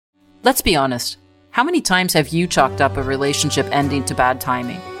Let's be honest. How many times have you chalked up a relationship ending to bad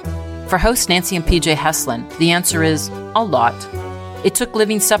timing? For hosts Nancy and PJ Heslin, the answer is a lot. It took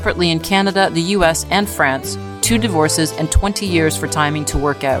living separately in Canada, the US, and France, 2 divorces, and 20 years for timing to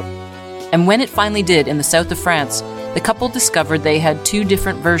work out. And when it finally did in the south of France, the couple discovered they had 2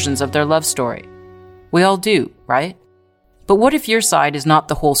 different versions of their love story. We all do, right? But what if your side is not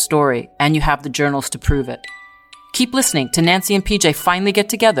the whole story and you have the journals to prove it? Keep listening to Nancy and PJ Finally Get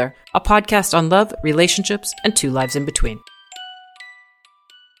Together, a podcast on love, relationships, and 2 lives in between.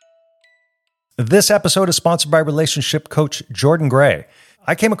 This episode is sponsored by relationship coach Jordan Gray.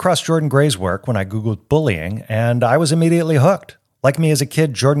 I came across Jordan Gray's work when I Googled bullying, and I was immediately hooked. Like me as a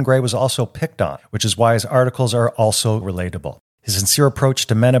kid, Jordan Gray was also picked on, which is why his articles are also relatable. His sincere approach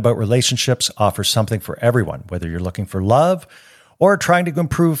to men about relationships offers something for everyone, whether you're looking for love or trying to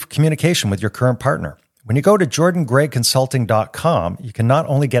improve communication with your current partner. When you go to jordangrayconsulting.com, you can not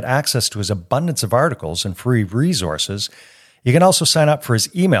only get access to his abundance of articles and free resources, you can also sign up for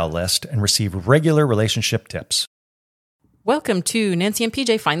his email list and receive regular relationship tips. Welcome to Nancy and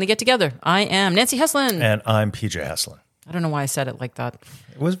PJ Finally Get Together. I am Nancy Heslin. And I'm PJ Heslin. I don't know why I said it like that.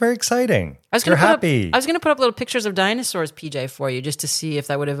 It was very exciting. You're happy. I was going to put up little pictures of dinosaurs, PJ, for you, just to see if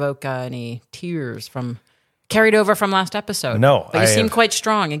that would evoke any tears carried over from last episode. No. But you seem quite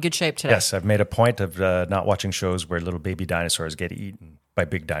strong, in good shape today. Yes, I've made a point of not watching shows where little baby dinosaurs get eaten by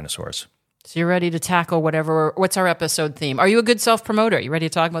big dinosaurs. So you're ready to tackle what's our episode theme? Are you a good self-promoter? You ready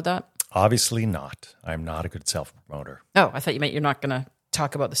to talk about that? Obviously not. I'm not a good self-promoter. Oh, I thought you meant you're not going to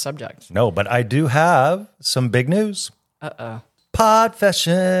talk about the subject. No, but I do have some big news. Uh-oh.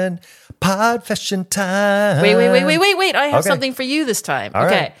 Podfession time. Wait. I have something for you this time. All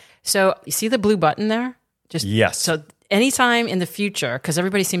right. So you see the blue button there? Yes. So anytime in the future, because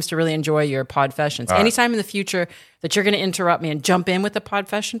everybody seems to really enjoy your podfessions, anytime in the future that you're going to interrupt me and jump in with the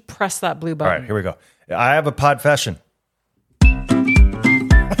podfession, press that blue button. All right, here we go. I have a podfession.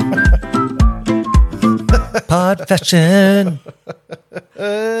 Podfession.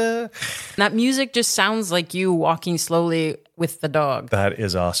 That music just sounds like you walking slowly with the dog. That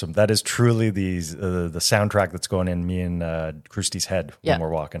is awesome. That is truly the soundtrack that's going in me and Christy's head when we're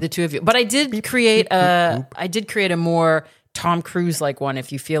walking. The 2 of you. But I did create a more Tom Cruise-like one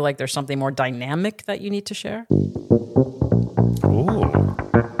if you feel like there's something more dynamic that you need to share. Ooh.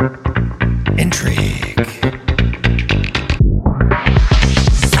 Intrigue.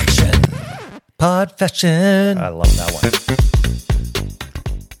 Podfession. I love that one.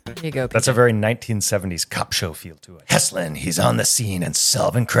 There you go. That's a very 1970s cop show feel to it. Heslin, he's on the scene and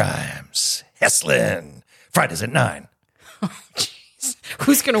solving crimes. Heslin, Fridays at 9. Oh, jeez.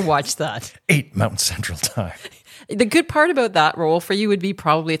 Who's going to watch that? 8 Mountain Central Time. The good part about that role for you would be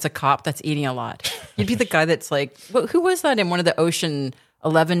probably it's a cop that's eating a lot. You'd be the guy that's like, who was that in one of the Ocean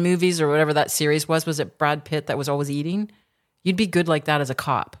 11 movies or whatever that series was? Was it Brad Pitt that was always eating? You'd be good like that as a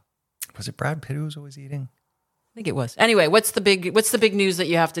cop. Was it Brad Pitt who was always eating? I think it was. Anyway, what's the big news that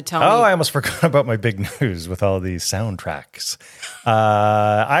you have to tell me? Oh, I almost forgot about my big news with all these soundtracks.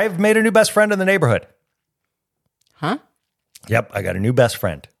 I've made a new best friend in the neighborhood. Huh? Yep, I got a new best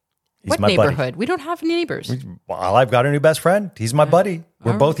friend. He's what my neighborhood? buddy. We don't have any neighbors. Well, I've got a new best friend. He's my buddy.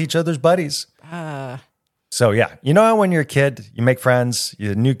 We're both each other's buddies. So yeah, you know how when you're a kid, you make friends,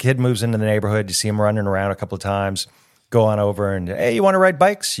 a new kid moves into the neighborhood, you see him running around a couple of times, go on over and, hey, you want to ride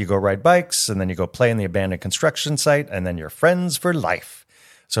bikes? You go ride bikes, and then you go play in the abandoned construction site, and then you're friends for life.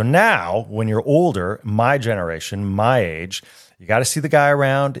 So now, when you're older, my generation, my age, you got to see the guy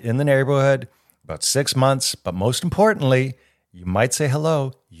around in the neighborhood about 6 months, but most importantly, you might say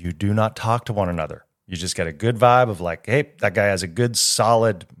hello. You do not talk to one another. You just get a good vibe of like, hey, that guy has a good,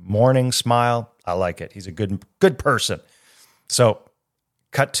 solid morning smile. I like it. He's a good person. So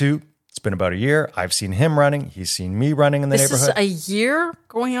cut to, it's been about a year. I've seen him running. He's seen me running in the neighborhood. This is a year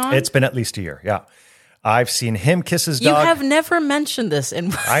going on? It's been at least a year, yeah. I've seen him kiss his dog. You have never mentioned this.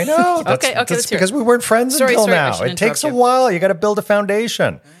 I know. That's because we weren't friends until now. It takes a while. You got to build a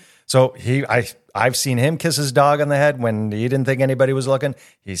foundation. So I've seen him kiss his dog on the head when he didn't think anybody was looking.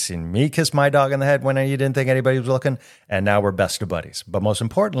 He's seen me kiss my dog on the head when he didn't think anybody was looking. And now we're best of buddies. But most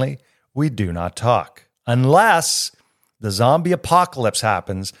importantly, we do not talk. Unless the zombie apocalypse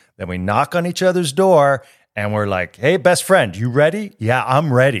happens, then we knock on each other's door and we're like, hey, best friend, you ready? Yeah,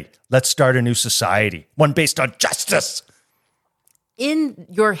 I'm ready. Let's start a new society, one based on justice. In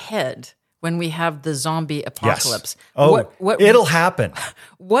your head, when we have the zombie apocalypse, yes. Oh, it'll happen.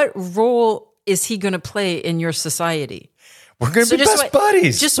 What role is he going to play in your society? We're going to be best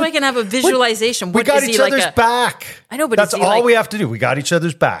buddies. Just so I can have a visualization. We got each other's back. I know, but that's all we have to do. We got each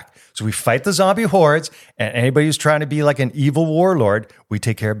other's back. So So we fight the zombie hordes, and anybody who's trying to be like an evil warlord, we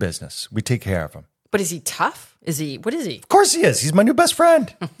take care of business. We take care of them. But is he tough? What is he? Of course he is. He's my new best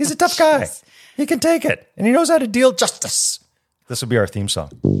friend. He's a tough guy. He can take it, and he knows how to deal justice. This will be our theme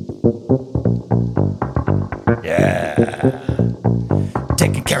song. Yeah.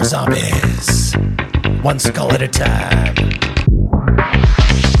 Taking care of zombies. One skull at a time.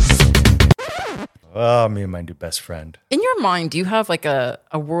 Oh, me and my new best friend. In your mind, do you have like a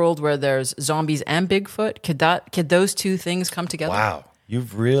world where there's zombies and Bigfoot? Could those two things come together? Wow.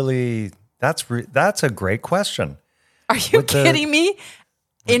 You've really... That's a great question. Are you kidding me?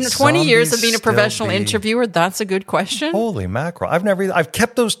 In 20 years of being a professional interviewer, that's a good question. Holy mackerel. I've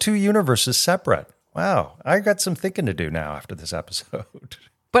kept those two universes separate. Wow. I got some thinking to do now after this episode.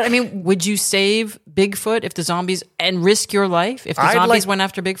 But I mean, would you save Bigfoot if the zombies and risk your life if the zombies went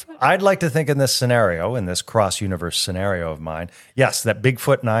after Bigfoot? I'd like to think in this scenario, in this cross-universe scenario of mine, yes, that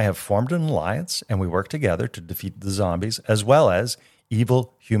Bigfoot and I have formed an alliance and we work together to defeat the zombies as well as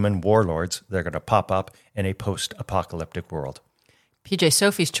evil human warlords that are going to pop up in a post-apocalyptic world. PJ,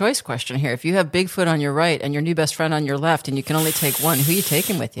 Sophie's choice question here. If you have Bigfoot on your right and your new best friend on your left and you can only take one, who are you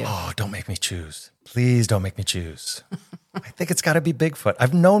taking with you? Oh, don't make me choose. Please don't make me choose. I think it's got to be Bigfoot.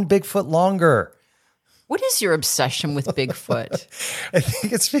 I've known Bigfoot longer. What is your obsession with Bigfoot? I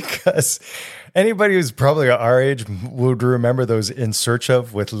think it's because anybody who's probably our age would remember those In Search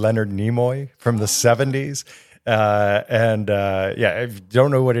Of with Leonard Nimoy from the 70s. If you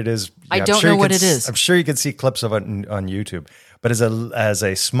don't know what it is, I don't know what it is. I'm sure you can see clips of it on YouTube. But as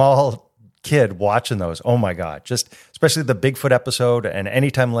a small kid watching those, oh my God, just especially the Bigfoot episode and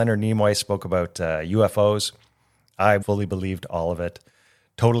anytime Leonard Nimoy spoke about UFOs, I fully believed all of it.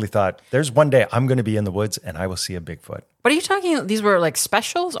 Totally thought, there's one day I'm going to be in the woods and I will see a Bigfoot. What are you talking? These were like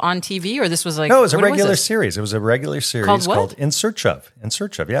specials on TV, or this was like... No, it was a regular series. It was a regular series called In Search Of. In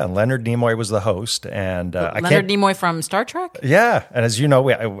Search Of, yeah. And Leonard Nimoy was the host. And Leonard Nimoy from Star Trek? Yeah. And as you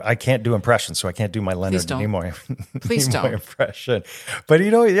know, I can't do impressions, so I can't do my Leonard Nimoy, Nimoy impression. But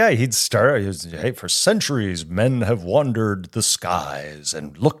he'd start, hey, for centuries, men have wandered the skies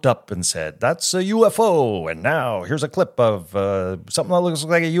and looked up and said, that's a UFO. And now here's a clip of something that looks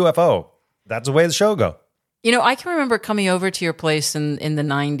like a UFO. That's the way the show go. You know, I can remember coming over to your place in the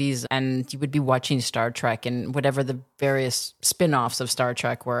 90s and you would be watching Star Trek and whatever the various spin-offs of Star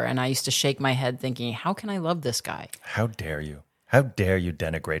Trek were. And I used to shake my head thinking, how can I love this guy? How dare you? How dare you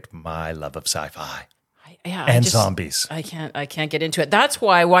denigrate my love of sci-fi zombies? I can't get into it. That's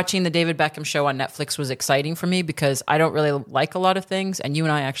why watching the David Beckham show on Netflix was exciting for me because I don't really like a lot of things. And you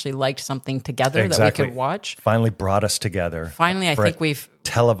and I actually liked something together that we could watch. Finally brought us together. Finally, I think we've...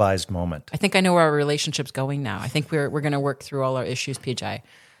 televised moment. I think I know where our relationship's going now. I think we're going to work through all our issues, PJ.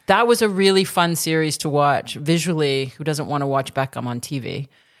 That was a really fun series to watch. Visually, who doesn't want to watch Beckham on TV?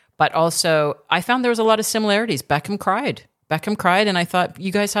 But also, I found there was a lot of similarities. Beckham cried, and I thought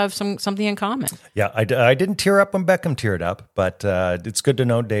you guys have something in common. Yeah, I didn't tear up when Beckham teared up, but it's good to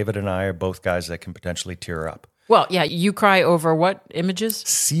know David and I are both guys that can potentially tear up. Well, yeah, you cry over what images?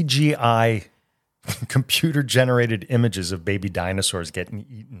 CGI computer-generated images of baby dinosaurs getting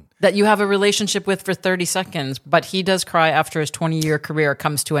eaten. That you have a relationship with for 30 seconds, but he does cry after his 20-year career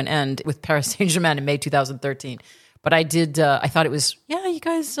comes to an end with Paris Saint-Germain in May 2013. But I thought it was, you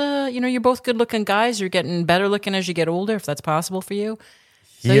guys, you're both good-looking guys. You're getting better looking as you get older, if that's possible for you.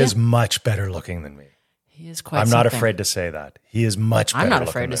 He is much better looking than me. He is quite I'm something. not afraid to say that. He is much better I'm not looking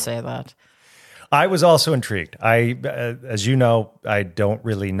afraid than to say that. I was also intrigued. As you know, I don't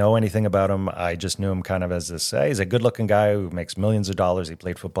really know anything about him. I just knew him kind of as this, he's a good-looking guy who makes millions of dollars. He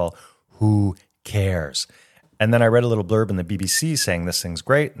played football. Who cares? And then I read a little blurb in the BBC saying this thing's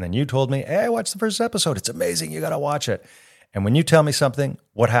great. And then you told me, hey, I watched the first episode. It's amazing. You got to watch it. And when you tell me something,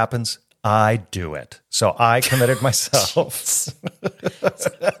 what happens? I do it. So I committed myself.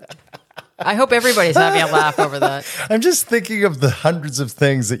 I hope everybody's having a laugh over that. I'm just thinking of the hundreds of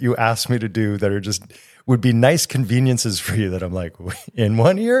things that you asked me to do that are just would be nice conveniences for you that I'm like, in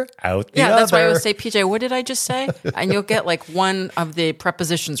one ear, out the other. Yeah, that's why I would say, PJ, what did I just say? And you'll get like one of the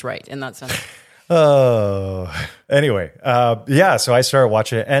prepositions right in that sentence. Oh, anyway. So I started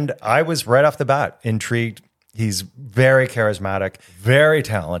watching it and I was right off the bat intrigued. He's very charismatic, very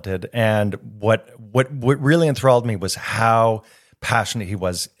talented. And what really enthralled me was how passionate he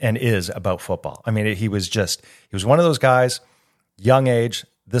was and is about football. I mean, he was one of those guys, young age,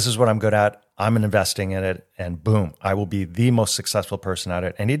 this is what I'm good at. I'm investing in it and boom, I will be the most successful person at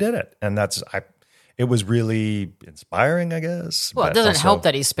it. And he did it. And it was really inspiring, I guess. Well, it doesn't help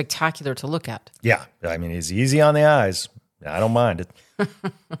that he's spectacular to look at. Yeah. I mean, he's easy on the eyes. I don't mind it.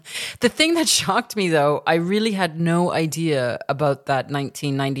 The thing that shocked me, though, I really had no idea about that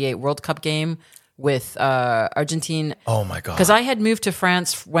 1998 World Cup game with Argentina. Oh, my God. Because I had moved to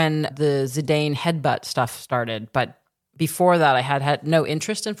France when the Zidane headbutt stuff started. But before that, I had no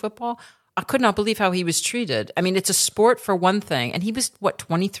interest in football. I could not believe how he was treated. I mean, it's a sport for one thing. And he was,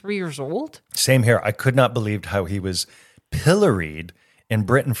 23 years old? Same here. I could not believe how he was pilloried in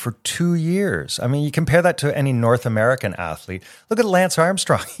Britain for 2 years. I mean, you compare that to any North American athlete. Look at Lance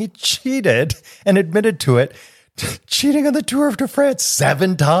Armstrong. He cheated and admitted to it, cheating on the Tour de France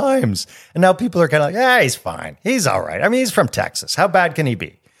 7 times. And now people are kind of like, he's fine. He's all right. I mean, he's from Texas. How bad can he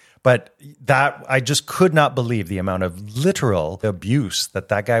be? But that, I just could not believe the amount of literal abuse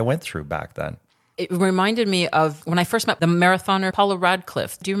that guy went through back then. It reminded me of when I first met the marathoner Paula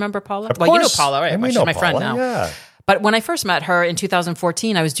Radcliffe. Do you remember Paula? Of well, course. You know Paula, right? And we She's know my friend Paula, now. yeah. But when I first met her in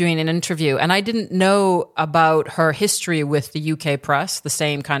 2014, I was doing an interview and I didn't know about her history with the UK press, the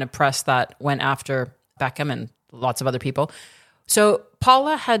same kind of press that went after Beckham and lots of other people. So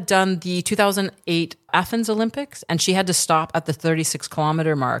Paula had done the 2008 Athens Olympics and she had to stop at the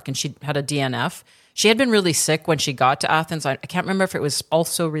 36-kilometer mark and she had a DNF. She had been really sick when she got to Athens. I can't remember if it was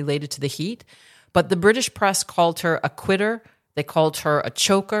also related to the heat, but the British press called her a quitter. They called her a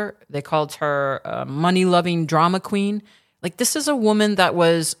choker. They called her a money-loving drama queen. Like, this is a woman that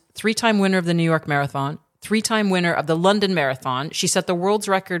was 3-time winner of the New York Marathon, 3-time winner of the London Marathon. She set the world's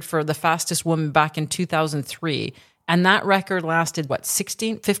record for the fastest woman back in 2003. And that record lasted,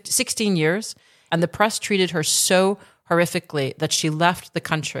 16 years? And the press treated her so horrifically that she left the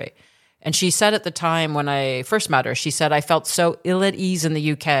country. And she said at the time when I first met her, she said, I felt so ill at ease in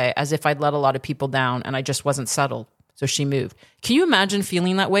the UK, as if I'd let a lot of people down and I just wasn't settled. So she moved. Can you imagine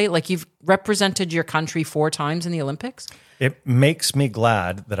feeling that way? Like you've represented your country 4 times in the Olympics? It makes me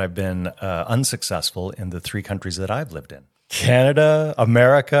glad that I've been unsuccessful in the 3 countries that I've lived in. Canada,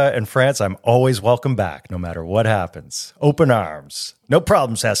 America, and France. I'm always welcome back, no matter what happens. Open arms. No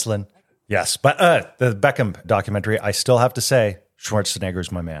problems, Heslin. Yes, but the Beckham documentary, I still have to say,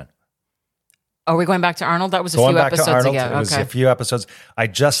 Schwarzenegger's my man. Are we going back to Arnold? That was a Going few back episodes to Arnold, ago. it was a few episodes. I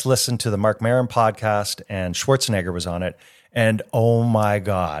just listened to the Mark Maron podcast and Schwarzenegger was on it. And oh my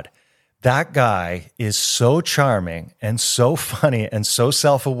God, that guy is so charming and so funny and so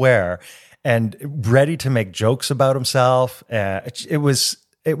self-aware and ready to make jokes about himself. It was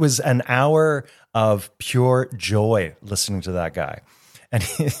an hour of pure joy listening to that guy. And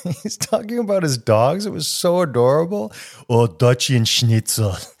he's talking about his dogs. It was so adorable. Oh, Dutchie and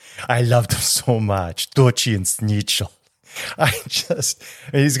Schnitzel. I loved him so much. Dutchie and Schnitzel.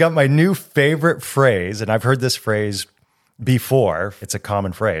 He's got my new favorite phrase, and I've heard this phrase before. It's a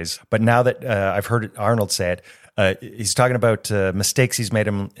common phrase. But now that I've heard Arnold say it, he's talking about mistakes he's made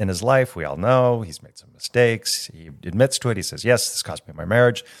in his life. We all know he's made some mistakes. He admits to it. He says, yes, this cost me my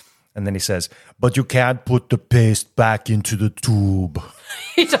marriage. And then he says, but you can't put the paste back into the tube.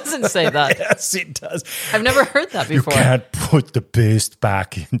 He doesn't say that. Yes, he does. I've never heard that before. You can't put the paste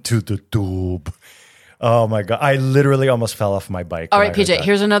back into the tube. Oh my God. I literally almost fell off my bike. All right, PJ,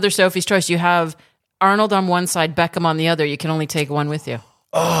 here's another Sophie's Choice. You have Arnold on one side, Beckham on the other. You can only take one with you.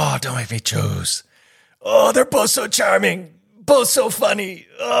 Oh, don't make me choose. Oh, they're both so charming. Both so funny.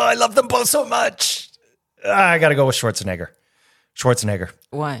 Oh, I love them both so much. I got to go with Schwarzenegger.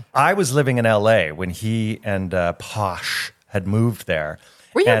 Why? I was living in LA when he and Posh had moved there.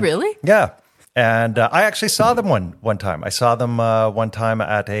 Were you really? Yeah. And I actually saw them one time. I saw them one time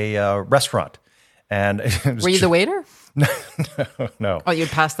at a restaurant. And were you the waiter? No. Oh, you'd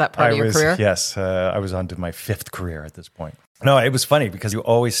passed that part of your career? Yes. I was on to my 5th career at this point. No, it was funny because you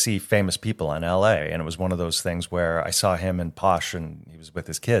always see famous people in LA. And it was one of those things where I saw him and Posh and he was with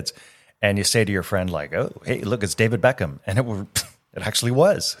his kids. And you say to your friend like, oh, hey, look, it's David Beckham. And it actually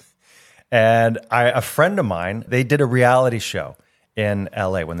was. And a friend of mine, they did a reality show in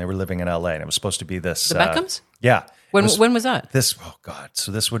LA when they were living in LA. And it was supposed to be this. The Beckhams? Yeah. When was that? Oh God.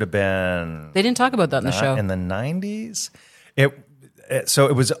 So this would have been. They didn't talk about that in the show. In the 90s. So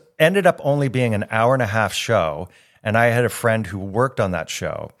it was ended up only being an hour-and-a-half show. And I had a friend who worked on that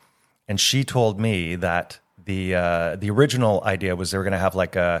show. And she told me that the original idea was they were going to have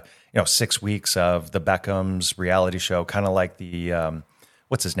like 6 weeks of the Beckhams reality show, kind of like the,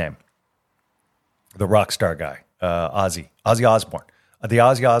 what's his name? The rock star guy, Ozzy Osbourne. The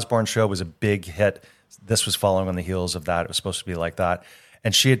Ozzy Osbourne show was a big hit. This was following on the heels of that. It was supposed to be like that.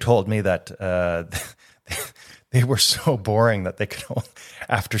 And she had told me that they were so boring that they could only,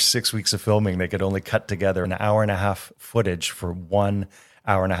 after 6 weeks of filming, they could only cut together an hour-and-a-half footage for 1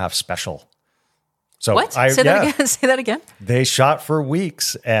 hour-and-a-half special. So what? Say that again. Say that again. They shot for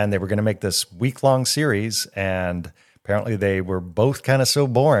weeks, and they were going to make this week-long series. And Apparently they were both kind of so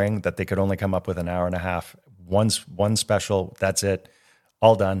boring that they could only come up with an hour and a half. One special, that's it.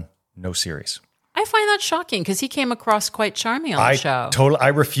 All done. No series. I find that shocking because he came across quite charming on the show. I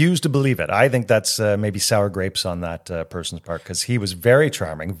refuse to believe it. I think that's maybe sour grapes on that person's part because he was very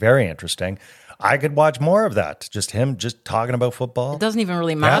charming, very interesting. I could watch more of that. Just him just talking about football. It doesn't even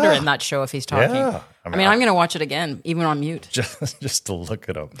really matter in that show if he's talking. Yeah. I mean, I'm going to watch it again, even on mute. Just to look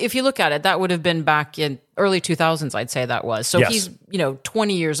at him. If you look at it, that would have been back in early 2000s, I'd say that was. So Yes. he's,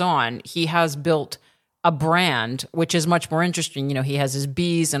 20 years on, he has built a brand, which is much more interesting. He has his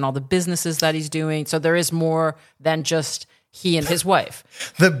bees and all the businesses that he's doing. So there is more than just he and his wife.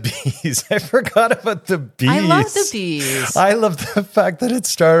 The bees. I forgot about the bees. I love the bees. I love the fact that it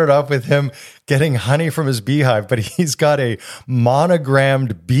started off with him getting honey from his beehive, but he's got a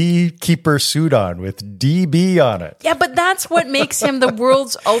monogrammed beekeeper suit on with DB on it. Yeah, but that's what makes him the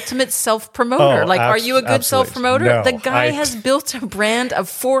world's ultimate self-promoter. Are you a good self-promoter? No, the guy has built a brand of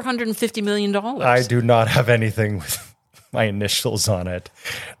 $450 million. I do not have anything with my initials on it,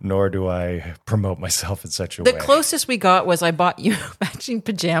 nor do I promote myself in such a way. The closest we got was I bought you matching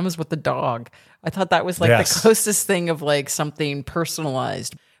pajamas with the dog. I thought that was the closest thing of something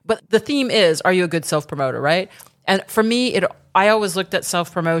personalized. But the theme is, are you a good self-promoter, right? And for me, I always looked at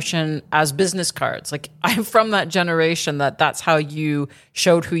self-promotion as business cards. I'm from that generation that's how you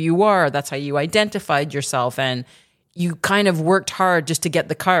showed who you are. That's how you identified yourself. And you kind of worked hard just to get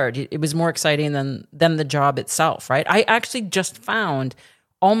the card. It was more exciting than the job itself, right? I actually just found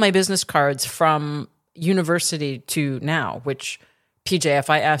all my business cards from university to now, which, PJ, if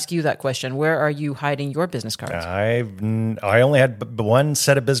I ask you that question, where are you hiding your business cards? I only had one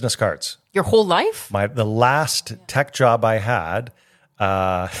set of business cards. Your whole life? The last tech job I had,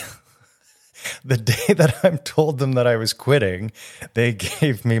 the day that I'm told them that I was quitting, they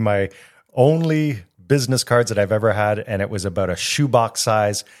gave me my only business cards that I've ever had, and it was about a shoebox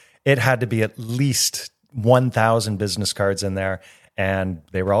size. It had to be at least 1,000 business cards in there, and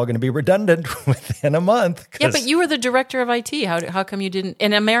they were all going to be redundant within a month. Yeah, but you were the director of IT. How come you didn't,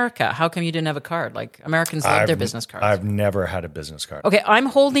 in America, how come you didn't have a card? Americans love their business cards. I've never had a business card. Okay, I'm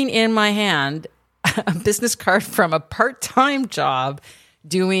holding in my hand a business card from a part-time job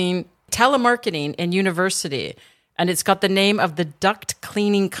doing telemarketing in university, and it's got the name of the duct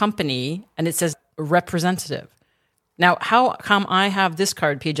cleaning company, and it says representative. Now, how come I have this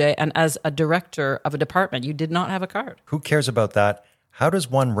card, PJ, and as a director of a department, you did not have a card? Who cares about that? How does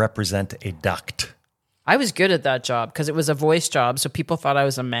one represent a duct? I was good at that job because it was a voice job, so people thought I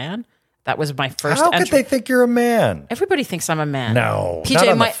was a man. That was my first How could they think you're a man? Everybody thinks I'm a man. No, PJ, not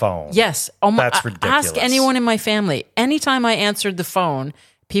on the phone. Yes. That's ridiculous. Ask anyone in my family. Anytime I answered the phone,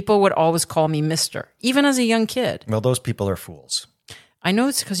 people would always call me Mr., even as a young kid. Well, those people are fools. I know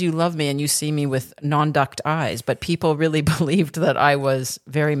it's because you love me and you see me with non-duct eyes, but people really believed that I was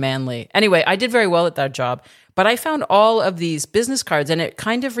very manly. Anyway, I did very well at that job, but I found all of these business cards, and it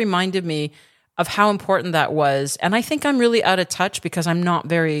kind of reminded me of how important that was. And I think I'm really out of touch because I'm not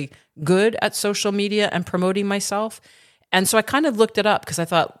very good at social media and promoting myself. And so I kind of looked it up because I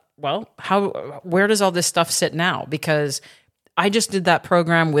thought, well, where does all this stuff sit now? Because I just did that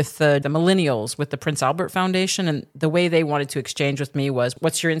program with the millennials with the Prince Albert Foundation, and the way they wanted to exchange with me was,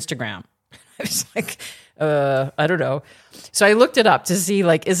 what's your Instagram? I was like, I don't know. So I looked it up to see,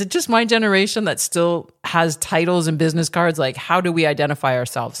 is it just my generation that still has titles and business cards? How do we identify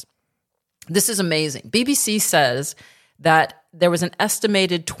ourselves? This is amazing. BBC says that there was an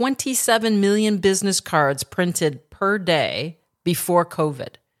estimated 27 million business cards printed per day before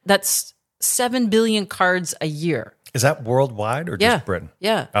COVID. That's 7 billion cards a year. Is that worldwide or just Britain?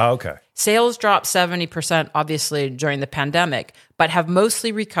 Yeah. Oh, okay. Sales dropped 70%, obviously, during the pandemic, but have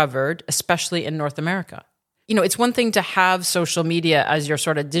mostly recovered, especially in North America. It's one thing to have social media as your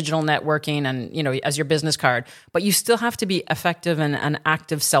sort of digital networking and, as your business card, but you still have to be effective and an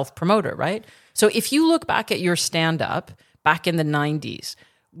active self-promoter, right? So if you look back at your stand-up back in the 90s,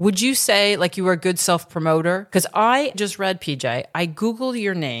 would you say you were a good self-promoter? Because I just read, PJ, I Googled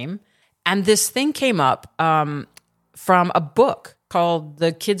your name, and this thing came up from a book called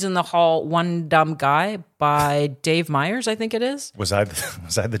The Kids in the Hall, One Dumb Guy by Dave Myers, I think it is. Was I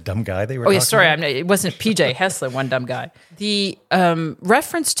the dumb guy they were talking sorry, about? it wasn't PJ Hessler, One Dumb Guy. The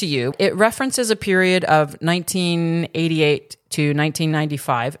reference to you, it references a period of 1988 to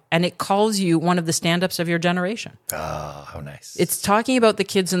 1995, and it calls you one of the stand-ups of your generation. Oh, how nice. It's talking about the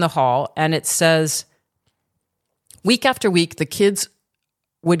kids in the hall, and it says, week after week, the kids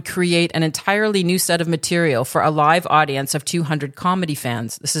would create an entirely new set of material for a live audience of 200 comedy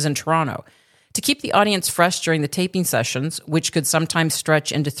fans. This is in Toronto. To keep the audience fresh during the taping sessions, which could sometimes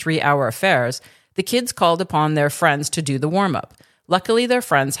stretch into 3-hour affairs, The kids called upon their friends to do the warm-up. Luckily, their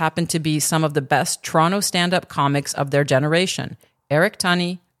friends happened to be some of the best Toronto stand-up comics of their generation. Eric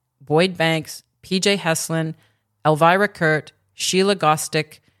Tunney, Boyd Banks, PJ Heslin, Elvira Kurt, Sheila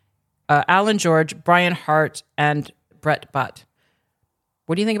Gostick, Alan George, Brian Hart, and Brett Butt.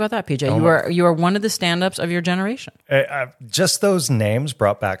 What do you think about that, PJ? You are one of the stand-ups of your generation. Just those names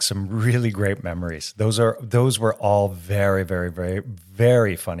brought back some really great memories. Those were all very, very, very,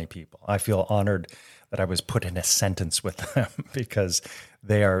 very funny people. I feel honored that I was put in a sentence with them because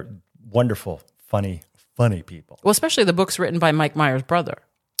they are wonderful, funny people. Well, especially the books written by Mike Myers' brother.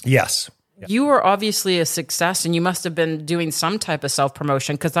 Yes. Yeah. You were obviously a success, and you must have been doing some type of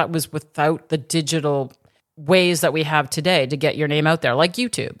self-promotion because that was without the digital ways that we have today to get your name out there, like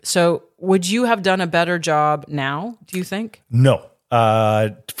YouTube. So would you have done a better job now, do you think? No,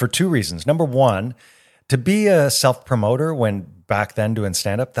 for two reasons. Number one, to be a self-promoter when back then doing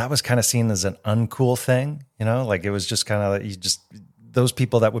stand-up, that was kind of seen as an uncool thing. Like it was just kind of, those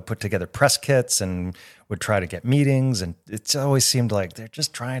people that would put together press kits and would try to get meetings. And it always seemed like they're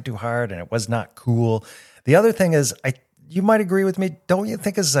just trying too hard and it was not cool. The other thing is, you might agree with me. Don't you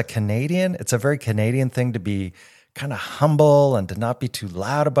think as a Canadian, it's a very Canadian thing to be kind of humble and to not be too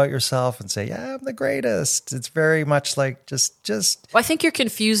loud about yourself and say, yeah, I'm the greatest. It's very much like just. Well, I think you're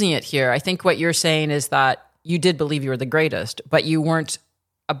confusing it here. I think what you're saying is that you did believe you were the greatest, but you weren't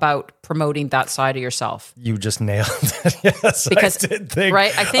about promoting that side of yourself. You just nailed it. Yes, because, I did think,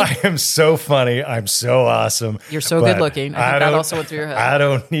 right? I think I am so funny. I'm so awesome. You're so good looking. I think that also went through your head. I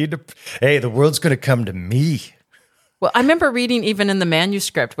don't need to. Hey, the world's going to come to me. Well, I remember reading even in the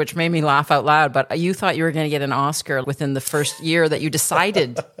manuscript, which made me laugh out loud, but you thought you were going to get an Oscar within the first year that you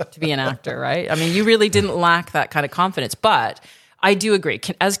decided to be an actor, right? I mean, you really didn't lack that kind of confidence, but I do agree.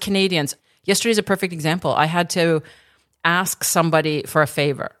 As Canadians, yesterday's a perfect example. I had to ask somebody for a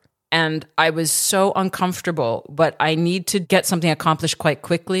favor, and I was so uncomfortable, but I need to get something accomplished quite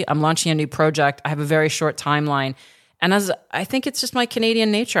quickly. I'm launching a new project. I have a very short timeline, and as I think it's just my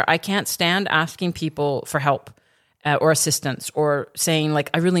Canadian nature, I can't stand asking people for help. Or assistance, or saying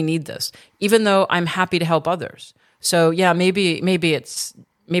like, I really need this, even though I'm happy to help others. So yeah, maybe it's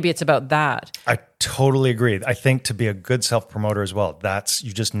about that. I totally agree. I think to be a good self-promoter as well,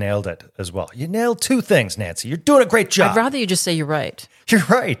 you just nailed it as well. You nailed two things, Nancy. You're doing a great job. I'd rather you just say you're right. You're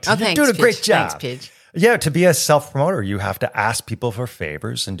right. Oh, you're doing a great job. Thanks, Paige. Yeah, to be a self-promoter, you have to ask people for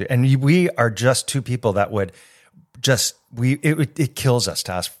favors, and we are just two people that would it kills us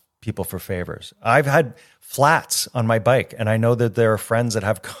to ask people for favors. I've had flats on my bike, and I know that there are friends that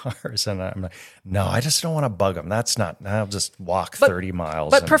have cars, and I'm like, no, I just don't want to bug them. I'll just walk 30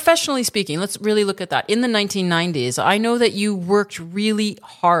 miles. But professionally speaking, let's really look at that. In the 1990s, I know that you worked really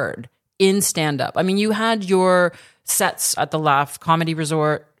hard in stand-up. I mean, you had your sets at the Laugh Comedy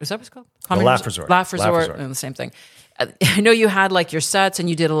Resort. Is that what it's called? The Laugh Resort. Laugh Resort, and the same thing. I know you had like your sets and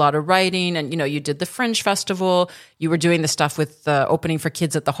you did a lot of writing, and you did the Fringe Festival. You were doing the stuff with the opening for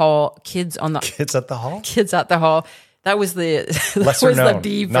Kids at the Hall. Kids at the Hall. That was the the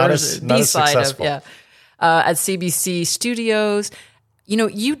B version, B side of at CBC Studios.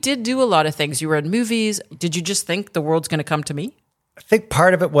 You did do a lot of things. You were in movies. Did you just think the world's going to come to me? I think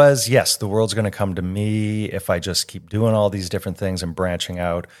part of it was, yes, the world's going to come to me if I just keep doing all these different things and branching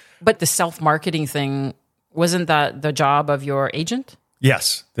out. But the self-marketing thing, wasn't that the job of your agent?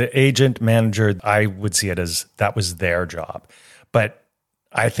 Yes. The agent, manager, I would see it as that was their job. But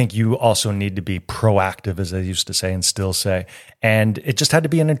I think you also need to be proactive, as I used to say and still say. And it just had to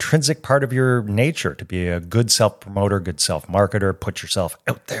be an intrinsic part of your nature to be a good self-promoter, good self-marketer, put yourself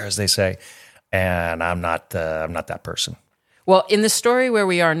out there, as they say. And I'm not that person. Well, in the story where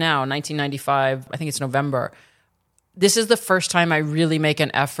we are now, 1995, I think it's November, this is the first time I really make an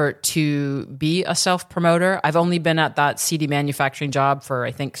effort to be a self-promoter. I've only been at that CD manufacturing job for,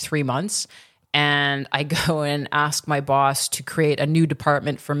 I think, 3 months. And I go and ask my boss to create a new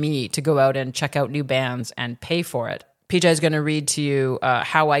department for me to go out and check out new bands and pay for it. PJ is going to read to you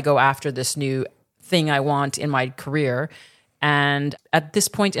how I go after this new thing I want in my career. And at this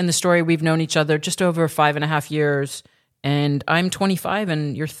point in the story, we've known each other just over 5.5 years. And I'm 25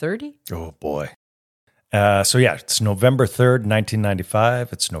 and you're 30? Oh, boy. It's November 3rd,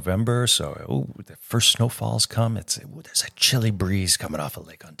 1995. It's November, so the first snowfalls come. There's a chilly breeze coming off of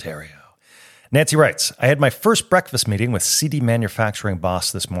Lake Ontario. Nancy writes, I had my first breakfast meeting with CD manufacturing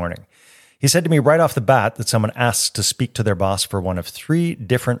boss this morning. He said to me right off the bat that someone asks to speak to their boss for one of 3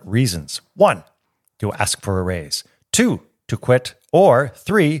 different reasons. 1, to ask for a raise. 2, to quit. Or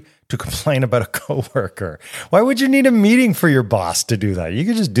 3, to complain about a coworker. Why would you need a meeting for your boss to do that? You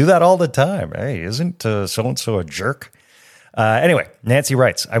could just do that all the time. Hey, isn't so-and-so a jerk? Anyway, Nancy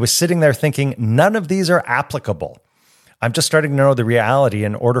writes, I was sitting there thinking none of these are applicable. I'm just starting to know the reality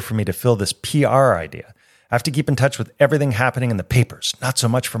in order for me to fill this PR idea. I have to keep in touch with everything happening in the papers, not so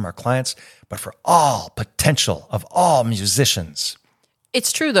much from our clients, but for all potential of all musicians.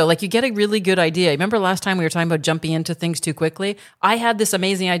 It's true, though. Like, you get a really good idea. Remember last time we were talking about jumping into things too quickly? I had this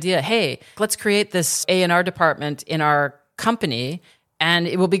amazing idea. Hey, let's create this A&R department in our company, and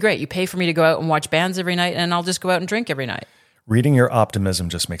it will be great. You pay for me to go out and watch bands every night, and I'll just go out and drink every night. Reading your optimism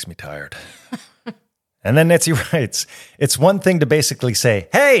just makes me tired. And then Nancy writes, it's one thing to basically say,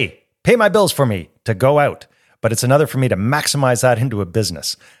 hey, pay my bills for me to go out. But it's another for me to maximize that into a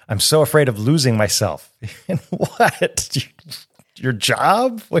business. I'm so afraid of losing myself. And what? Your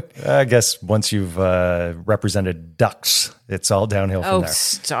job? I guess once you've represented ducks, it's all downhill from there. Oh,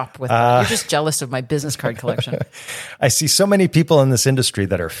 stop with that. You're just jealous of my business card collection. I see so many people in this industry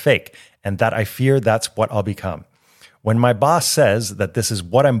that are fake, and that I fear that's what I'll become. When my boss says that this is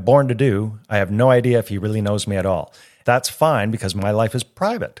what I'm born to do, I have no idea if he really knows me at all. That's fine because my life is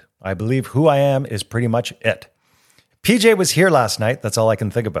private. I believe who I am is pretty much it. PJ was here last night. That's all I can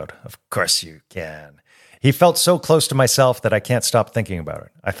think about. Of course you can. He felt so close to myself that I can't stop thinking about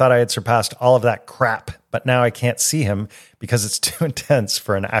it. I thought I had surpassed all of that crap, but now I can't see him because it's too intense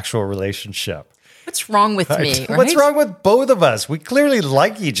for an actual relationship. What's wrong with me? Right? What's wrong with both of us? We clearly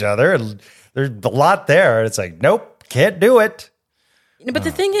like each other. There's a lot there. It's like, nope, can't do it. But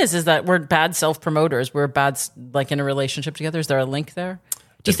the thing is that we're bad self-promoters. We're bad, like, in a relationship together. Is there a link there?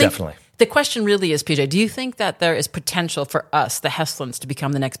 Do you think, definitely. The question really is, PJ, do you think that there is potential for us, the Heslins, to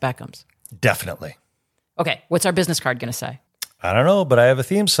become the next Beckhams? Definitely. Okay, what's our business card going to say? I don't know, but I have a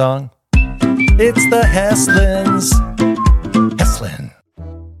theme song. It's the Heslins. Heslin.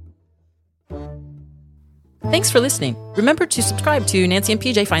 Thanks for listening. Remember to subscribe to Nancy and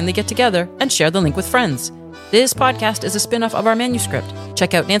PJ Finally Get Together and share the link with friends. This podcast is a spin-off of our manuscript.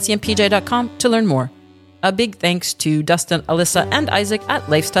 Check out nancyandpj.com to learn more. A big thanks to Dustin, Alyssa, and Isaac at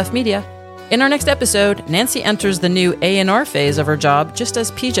Life Stuff Media. In our next episode, Nancy enters the new A&R phase of her job just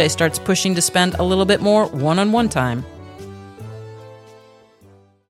as PJ starts pushing to spend a little bit more one-on-one time.